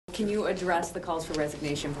Can you address the calls for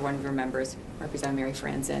resignation for one of your members, Representative Mary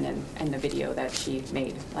Franson, and the video that she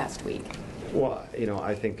made last week? Well, you know,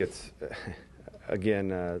 I think it's, again,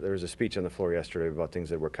 there was a speech on the floor yesterday about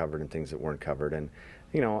things that were covered and things that weren't covered. And,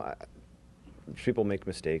 you know, people make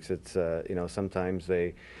mistakes. It's, you know, sometimes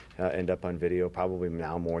they end up on video, probably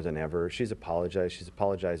now more than ever. She's apologized. She's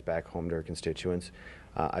apologized back home to her constituents.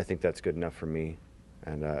 I think that's good enough for me,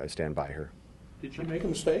 and I stand by her. Did she make a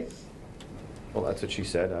mistake? Well, that's what she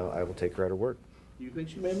said. I will take her at her word. You think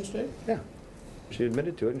she made a mistake? Yeah. She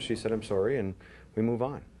admitted to it, and she said, I'm sorry, and we move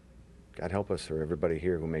on. God help us, or everybody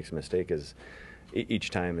here who makes a mistake is each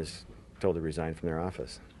time is told to resign from their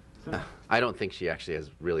office. I don't think she actually has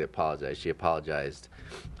really apologized. She apologized,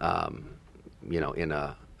 you know, in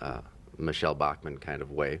a Michele Bachmann kind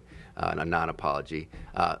of way, a non-apology.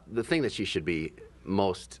 The thing that she should be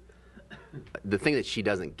the thing that she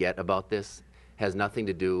doesn't get about this has nothing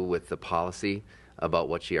to do with the policy about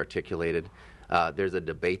what she articulated. There's a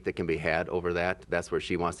debate that can be had over that. That's where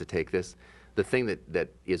she wants to take this. The thing that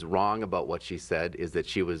is wrong about what she said is that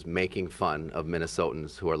she was making fun of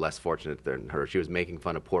Minnesotans who are less fortunate than her. She was making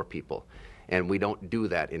fun of poor people. And we don't do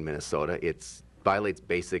that in Minnesota. It violates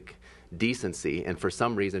basic decency, and for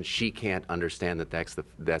some reason she can't understand that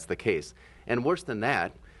that's the case. And worse than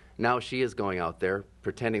that, now she is going out there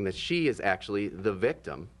pretending that she is actually the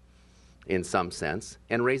victim in some sense,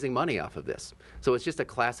 and raising money off of this. So it's just a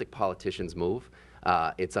classic politician's move.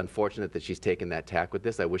 It's unfortunate that she's taken that tack with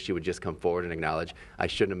this. I wish she would just come forward and acknowledge, I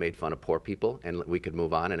shouldn't have made fun of poor people, and we could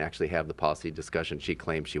move on and actually have the policy discussion she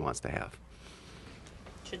claims she wants to have.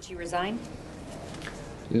 Should she resign?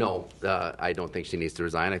 No, I don't think she needs to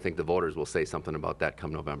resign. I think the voters will say something about that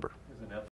come November.